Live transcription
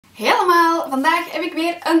Helemaal! Vandaag heb ik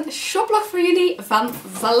weer een shoplog voor jullie van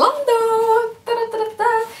Zalando.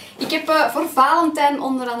 Tadadadada. Ik heb voor Valentijn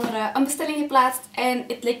onder andere een bestelling geplaatst en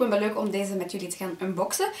het leek me wel leuk om deze met jullie te gaan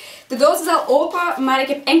unboxen. De doos is al open, maar ik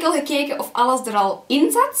heb enkel gekeken of alles er al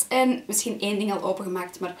in zat. En misschien één ding al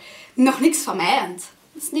opengemaakt, maar nog niks van mij. En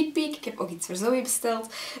een sneak peek. Ik heb ook iets voor Zoe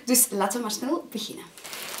besteld. Dus laten we maar snel beginnen.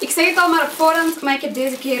 Ik zeg het al maar op voorhand, maar ik heb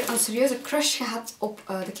deze keer een serieuze crush gehad op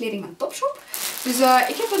de kleding van TopShop. Dus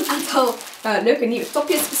ik heb een aantal leuke nieuwe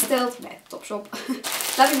topjes besteld bij TopShop.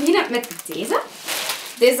 Laten we beginnen met deze.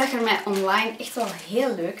 Deze zag er mij online echt wel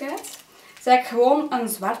heel leuk uit. Het is eigenlijk gewoon een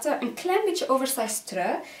zwarte, een klein beetje oversized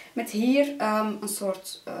trui. Met hier een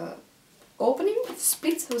soort opening, of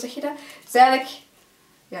split, hoe zeg je dat? Dus eigenlijk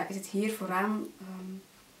is het hier vooraan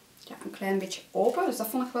een klein beetje open. Dus dat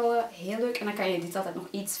vond ik wel heel leuk. En dan kan je dit altijd nog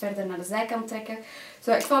iets verder naar de zijkant trekken.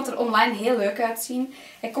 Zo, ik vond het er online heel leuk uitzien.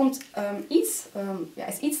 Hij komt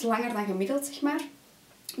is iets langer dan gemiddeld, zeg maar.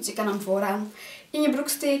 Dus je kan hem vooraan in je broek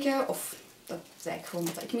steken. Of dat is eigenlijk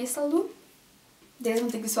gewoon wat ik meestal doe. Deze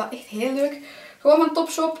vond ik dus wel echt heel leuk. Gewoon van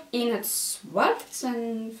TopShop in het zwart.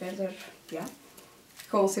 En verder,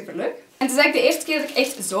 gewoon super leuk. En het is eigenlijk de eerste keer dat ik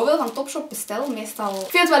echt zoveel van TopShop bestel. Meestal ik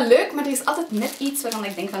vind het wel leuk, maar er is altijd net iets waarvan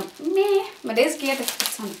ik denk van nee. Maar deze keer dacht ik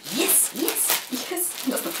echt van yes.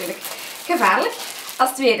 Dat is natuurlijk gevaarlijk.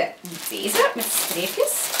 Als tweede deze met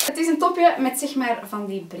streepjes. Het is een topje met zeg maar van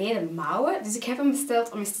die brede mouwen. Dus ik heb hem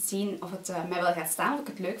besteld om eens te zien of het mij wel gaat staan, of ik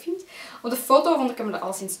het leuk vind. Op de foto vond ik hem er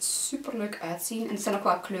alleszins super leuk uitzien. En het zijn ook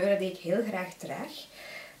wel kleuren die ik heel graag draag.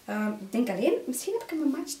 Ik denk alleen, misschien heb ik hem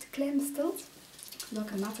een maatje te klein besteld.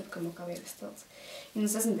 Welke maat heb ik hem ook alweer besteld? In de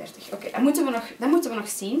 36. Oké, dat moeten we nog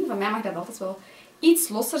zien. Van mij mag dat altijd wel iets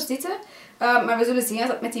losser zitten. Maar we zullen zien als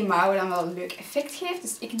het met die mouwen dan wel een leuk effect geeft.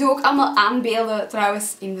 Dus ik doe ook allemaal aanbeelden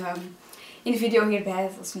trouwens in de video hierbij,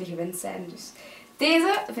 zoals jullie gewend zijn. Dus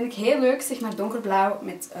deze vind ik heel leuk. Zeg maar donkerblauw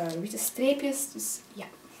met witte streepjes. Dus ja.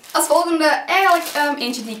 Als volgende eigenlijk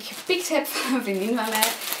eentje die ik gepikt heb van een vriendin van mij.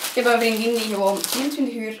 Ik heb een vriendin die gewoon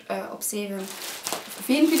 24 op 7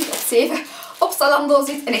 op Zalando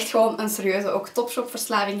zit en echt gewoon een serieuze ook TopShop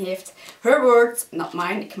verslaving heeft. Her word, not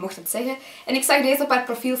mine, ik mocht het zeggen. En ik zag deze op haar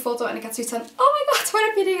profielfoto en ik had zoiets van, oh my god, waar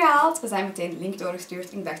heb je die gehaald? We zijn meteen een link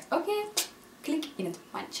doorgestuurd en ik dacht, oké, klik in het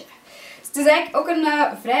mandje. Dus het is eigenlijk ook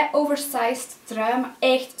een vrij oversized trui, maar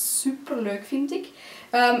echt super leuk vind ik.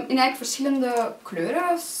 In eigenlijk verschillende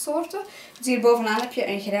kleurensoorten. Dus hier bovenaan heb je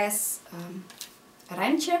een grijs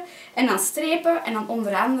randje en dan strepen en dan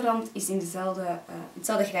onderaan de rand is in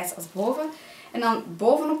hetzelfde grijs als boven. En dan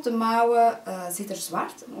bovenop de mouwen zit er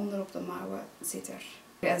zwart en onderop de mouwen zit er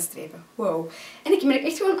grijze strepen. Wow. En ik merk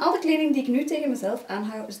echt gewoon al de kleding die ik nu tegen mezelf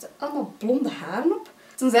aanhoud, er zitten allemaal blonde haren op.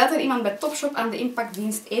 Tenzij er iemand bij TopShop aan de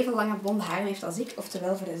inpakdienst even lange blonde haren heeft als ik,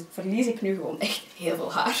 oftewel verlies ik nu gewoon echt heel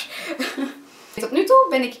veel haar. Tot nu toe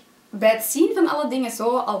ben ik bij het zien van alle dingen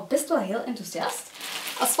zo al best wel heel enthousiast.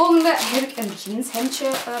 Als volgende heb ik een jeanshemdje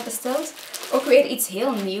besteld. Ook weer iets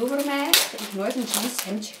heel nieuw voor mij. Ik heb nog nooit een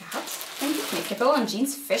jeanshemdje gehad, denk ik. Nee, ik heb wel een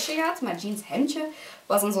jeansvestje gehad, maar jeanshemdje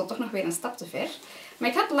was dan zo toch nog weer een stap te ver. Maar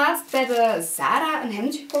ik had laatst bij de Zara een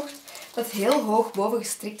hemdje gekocht dat heel hoog boven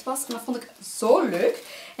gestrikt was. En dat vond ik zo leuk.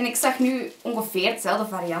 En ik zag nu ongeveer dezelfde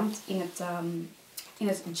variant in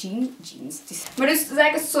het jeans. Maar dus het is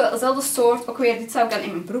eigenlijk dezelfde soort. Ook weer, dit zou ik dan in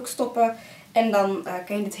mijn broek stoppen. En dan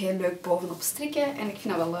kan je dit heel leuk bovenop strikken. En ik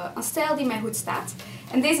vind dat wel een stijl die mij goed staat.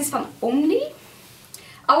 En deze is van Only.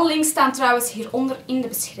 Alle links staan trouwens hieronder in de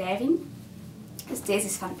beschrijving. Dus deze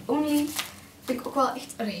is van Only. Vind ik ook wel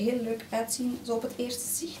echt er heel leuk uitzien, zo op het eerste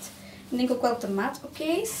zicht. Ik denk ook wel dat de maat oké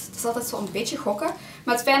is. Het is altijd zo een beetje gokken.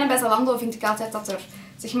 Maar het fijne bij Zalando vind ik altijd dat er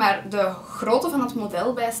zeg maar de grootte van het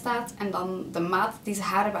model bij staat. En dan de maat die ze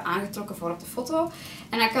haar hebben aangetrokken voor op de foto.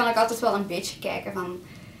 En dan kan ik altijd wel een beetje kijken van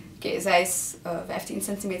oké, zij is 15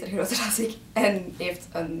 centimeter groter dan ik en heeft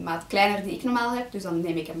een maat kleiner die ik normaal heb, dus dan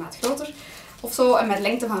neem ik een maat groter of zo. En met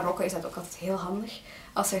lengte van rokken is dat ook altijd heel handig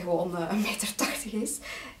als zij gewoon 1,80 meter is.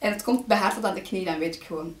 En het komt bij haar tot aan de knie, dan weet ik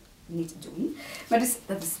gewoon niet te doen. Maar dus,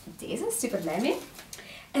 dat is deze, super blij mee.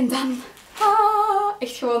 En dan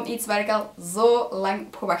echt gewoon iets waar ik al zo lang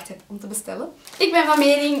op gewacht heb om te bestellen. Ik ben van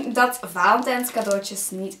mening dat Valentijns cadeautjes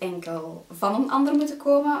niet enkel van een ander moeten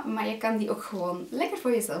komen, maar je kan die ook gewoon lekker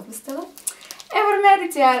voor jezelf bestellen. En voor mij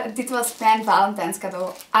dit jaar, dit was mijn Valentijns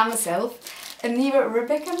cadeau aan mezelf. Een nieuwe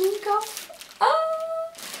Rebecca Minkoff.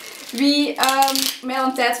 Wie mij al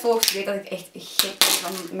een tijd volgt, weet dat ik echt gek ben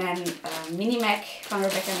van mijn mini-Mac van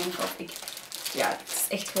Rebecca Minkoff. Het is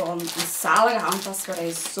echt gewoon een zalige handtas waar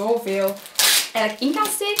je zoveel eigenlijk in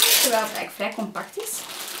kan steken, terwijl het eigenlijk vrij compact is.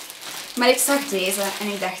 Maar ik zag deze en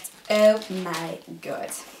ik dacht, oh my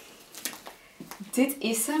god. dit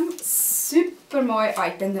is hem. Super mooi. Oh,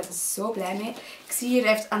 ik ben er zo blij mee. Ik zie hier,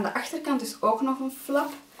 hij heeft aan de achterkant dus ook nog een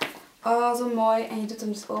flap. Oh, zo mooi. En je doet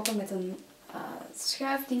hem dus open met een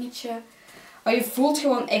schuifdingetje. Oh, je voelt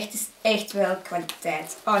gewoon echt, het is echt wel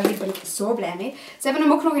kwaliteit. Oh, hier ben ik zo blij mee. Ze hebben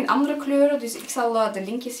hem ook nog in andere kleuren, dus ik zal de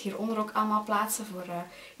linkjes hieronder ook allemaal plaatsen voor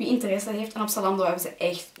wie interesse heeft. En op Zalando hebben ze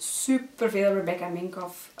echt super veel Rebecca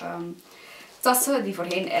Minkoff tassen, die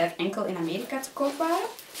voorheen eigenlijk enkel in Amerika te koop waren.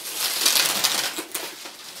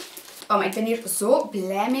 Oh, maar ik ben hier zo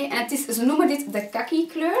blij mee. En het is, ze noemen dit de kaki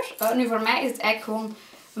kleur. Nu voor mij is het eigenlijk gewoon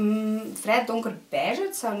vrij donker beige.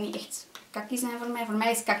 Het zou niet echt kaki zijn voor mij. Voor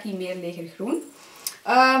mij is kaki meer legergroen.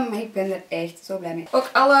 Maar ik ben er echt zo blij mee. Ook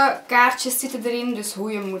alle kaartjes zitten erin. Dus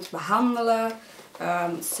hoe je hem moet behandelen.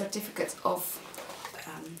 Certificate of...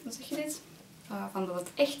 hoe zeg je dit? Van dat het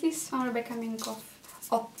echt is van Rebecca Minkoff.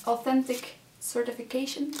 Authentic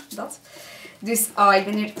Certification. Dat. Dus ik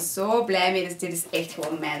ben hier zo blij mee. Dus dit is echt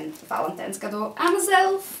gewoon mijn Valentijns cadeau aan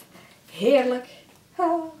mezelf. Heerlijk.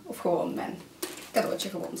 Of gewoon mijn cadeautje,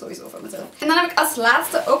 gewoon sowieso voor mezelf. En dan heb ik als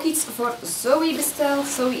laatste ook iets voor Zoe besteld.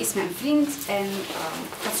 Zoe is mijn vriend en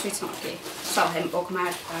ik had zoiets van oké, ik zal hem ook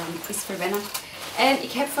maar eens verwennen. En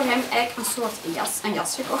ik heb voor hem eigenlijk een soort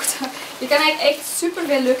jas gekocht. Je kan eigenlijk echt super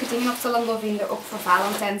veel leuke dingen op Zalando vinden, ook voor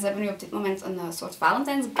Valentijn. Ze hebben nu op dit moment een soort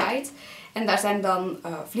Valentijns guide. En daar zijn dan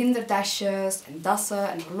vlinderdasjes en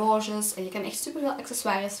dassen en horloges. En je kan echt super veel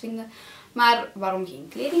accessoires vinden. Maar waarom geen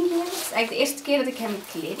kleding geven? Het is eigenlijk de eerste keer dat ik hem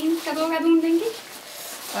kleding cadeau ga doen, denk ik.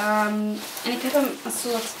 En ik heb hem een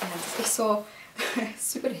soort... Ja, het is echt zo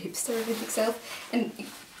super hipster, vind ik zelf. En ik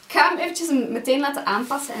ga hem eventjes meteen laten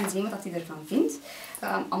aanpassen en zien wat hij ervan vindt.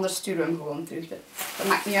 Anders sturen we hem gewoon terug. Dat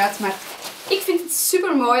maakt niet uit, maar ik vind het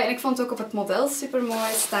super mooi. En ik vond het ook op het model super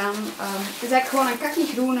mooi staan. Het is eigenlijk gewoon een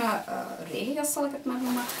kaki-groene regenjas, zal ik het maar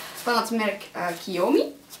noemen. Van het merk Kiyomi.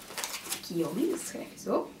 Kiyomi, dat schrijf je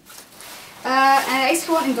zo. En hij is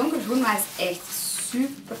gewoon in donkergroen, maar hij is echt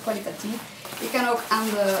super kwalitatief. Je kan ook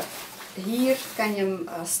hier kan je hem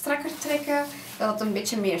strakker trekken, dat het een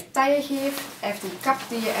beetje meer taille geeft. Hij heeft een kap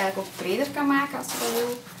die je eigenlijk ook breder kan maken als je dat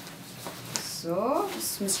wil. Zo,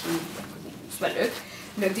 dus misschien is wel leuk.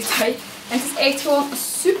 Leuk detail. En het is echt gewoon een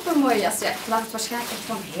super mooie jas. Ja, ik laat het waarschijnlijk echt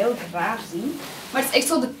gewoon heel raar zien. Maar het is echt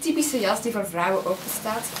zo de typische jas die voor vrouwen ook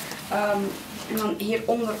bestaat. En dan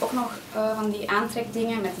hieronder ook nog van die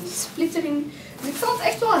aantrekdingen met een split erin. Dus ik vond het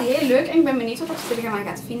echt wel heel leuk en ik ben benieuwd wat je er van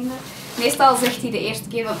gaat vinden. Meestal zegt hij de eerste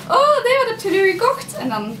keer van, oh nee, wat heb je nu gekocht? En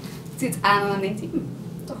dan zit het aan en dan denkt hij,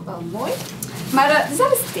 toch wel mooi. Maar dus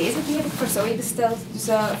dat is deze, die heb ik voor Zoe besteld. Dus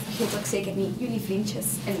vergeet ook zeker niet jullie vriendjes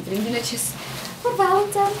en vriendinnetjes voor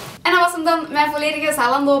Valentijn. En dat was hem dan, mijn volledige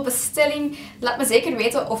Zalando bestelling. Laat me zeker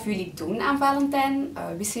weten of jullie het doen aan Valentijn.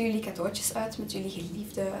 Wisselen jullie cadeautjes uit met jullie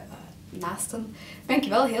geliefde naasten? Ben ik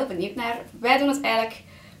wel heel benieuwd naar. Wij doen het eigenlijk,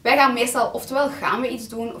 wij gaan meestal, oftewel gaan we iets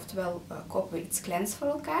doen, oftewel kopen we iets kleins voor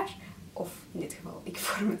elkaar. Of in dit geval, ik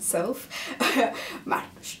voor mezelf. Maar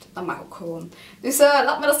dat mag ook gewoon. Dus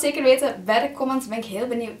laat me dat zeker weten bij de comments. Ben ik heel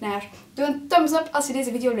benieuwd naar. Doe een thumbs up als je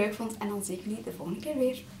deze video leuk vond. En dan zie ik jullie de volgende keer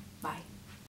weer. Bye.